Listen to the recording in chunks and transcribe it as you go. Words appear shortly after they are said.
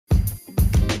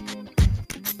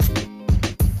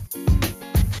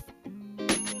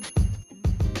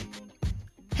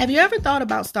Have you ever thought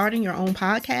about starting your own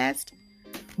podcast?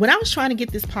 When I was trying to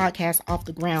get this podcast off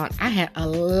the ground, I had a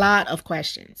lot of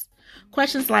questions.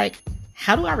 Questions like,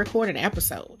 how do I record an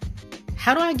episode?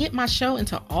 How do I get my show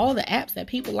into all the apps that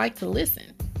people like to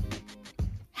listen?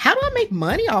 How do I make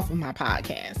money off of my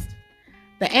podcast?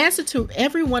 The answer to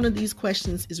every one of these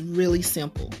questions is really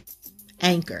simple.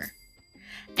 Anchor.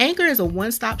 Anchor is a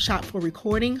one-stop shop for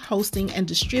recording, hosting, and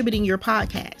distributing your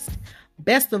podcast.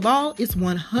 Best of all, it's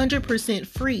 100%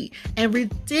 free and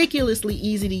ridiculously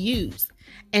easy to use.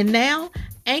 And now,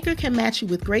 Anchor can match you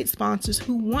with great sponsors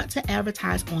who want to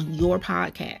advertise on your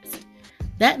podcast.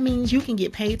 That means you can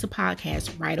get paid to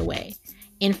podcast right away.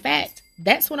 In fact,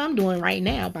 that's what I'm doing right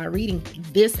now by reading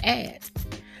this ad.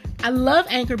 I love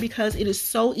Anchor because it is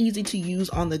so easy to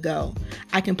use on the go.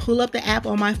 I can pull up the app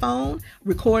on my phone,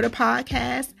 record a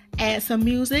podcast, add some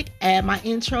music, add my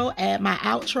intro, add my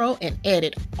outro, and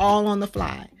edit all on the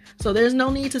fly. So there's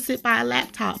no need to sit by a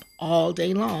laptop all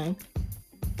day long.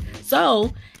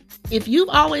 So if you've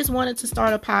always wanted to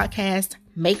start a podcast,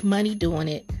 make money doing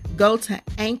it, go to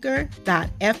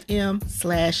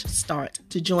anchor.fm/start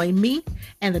to join me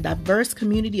and the diverse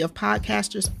community of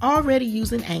podcasters already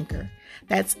using Anchor.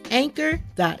 That's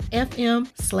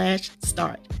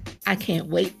anchor.fm/start. I can't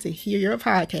wait to hear your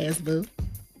podcast, boo.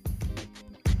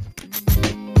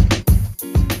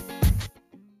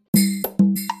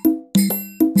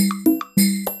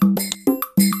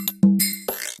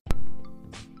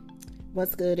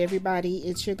 What's good, everybody?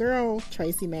 It's your girl,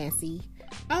 Tracy Massey,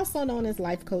 also known as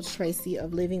Life Coach Tracy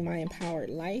of Living My Empowered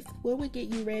Life, where we get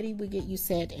you ready, we get you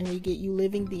set, and we get you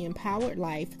living the empowered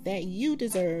life that you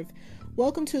deserve.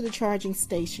 Welcome to the Charging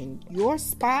Station, your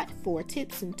spot for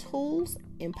tips and tools,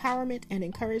 empowerment, and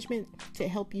encouragement to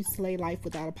help you slay life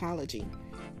without apology.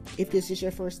 If this is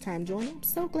your first time joining, I'm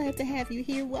so glad to have you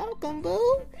here. Welcome,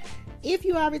 boo. If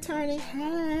you are returning,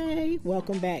 hi,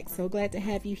 welcome back. So glad to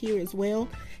have you here as well.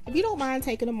 If you don't mind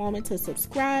taking a moment to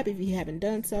subscribe if you haven't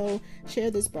done so,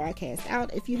 share this broadcast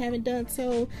out if you haven't done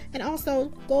so, and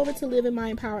also go over to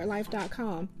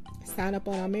livingmyempoweredlife.com. Sign up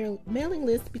on our mailing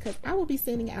list because I will be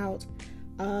sending out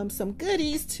some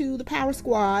goodies to the Power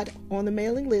Squad on the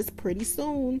mailing list pretty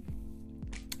soon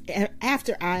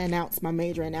after I announce my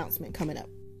major announcement coming up.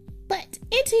 But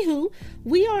anywho,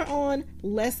 we are on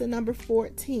lesson number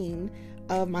 14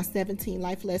 of my 17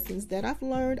 life lessons that I've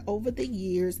learned over the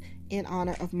years in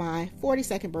honor of my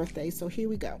 42nd birthday. So here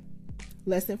we go.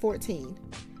 Lesson 14.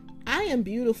 I am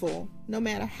beautiful no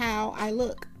matter how I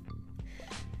look.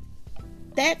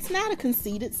 That's not a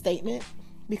conceited statement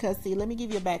because, see, let me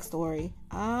give you a backstory.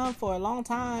 For a long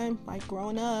time, like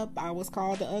growing up, I was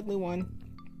called the ugly one.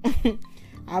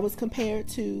 I was compared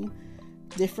to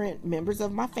different members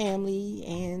of my family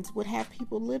and would have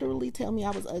people literally tell me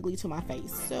I was ugly to my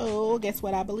face. So guess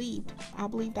what I believed? I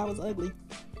believed I was ugly.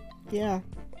 Yeah.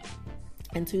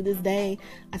 And to this day,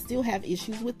 I still have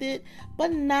issues with it,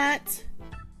 but not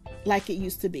like it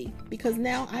used to be, because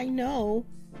now I know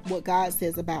what God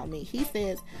says about me. He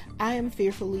says, I am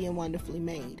fearfully and wonderfully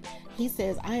made. He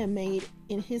says, I am made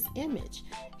in His image.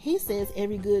 He says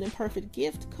every good and perfect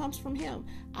gift comes from Him.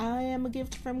 I am a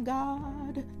gift from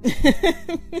God.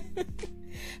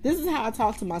 This is how I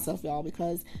talk to myself, y'all,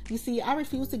 because you see, I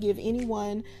refuse to give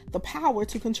anyone the power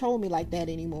to control me like that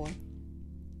anymore.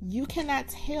 You cannot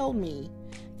tell me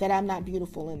that I'm not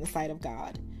beautiful in the sight of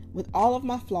God. With all of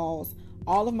my flaws,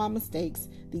 all of my mistakes,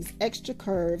 these extra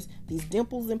curves, these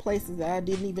dimples in places that I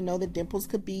didn't even know that dimples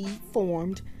could be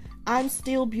formed, I'm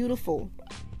still beautiful.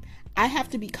 I have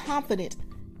to be confident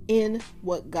in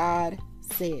what God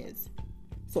says.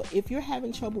 So if you're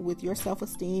having trouble with your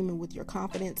self-esteem and with your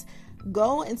confidence,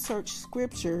 go and search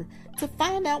scripture to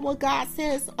find out what God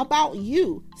says about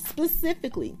you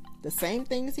specifically. The same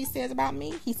things He says about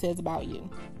me, He says about you.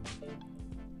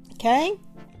 Okay?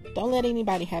 Don't let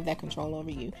anybody have that control over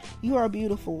you. You are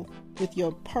beautiful with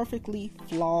your perfectly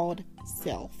flawed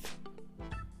self.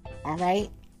 All right?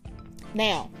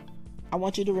 Now, I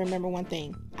want you to remember one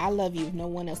thing. I love you. No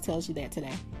one else tells you that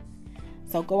today.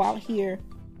 So go out here,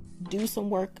 do some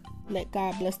work, let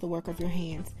God bless the work of your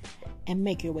hands, and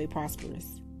make your way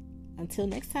prosperous. Until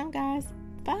next time, guys.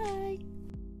 Bye.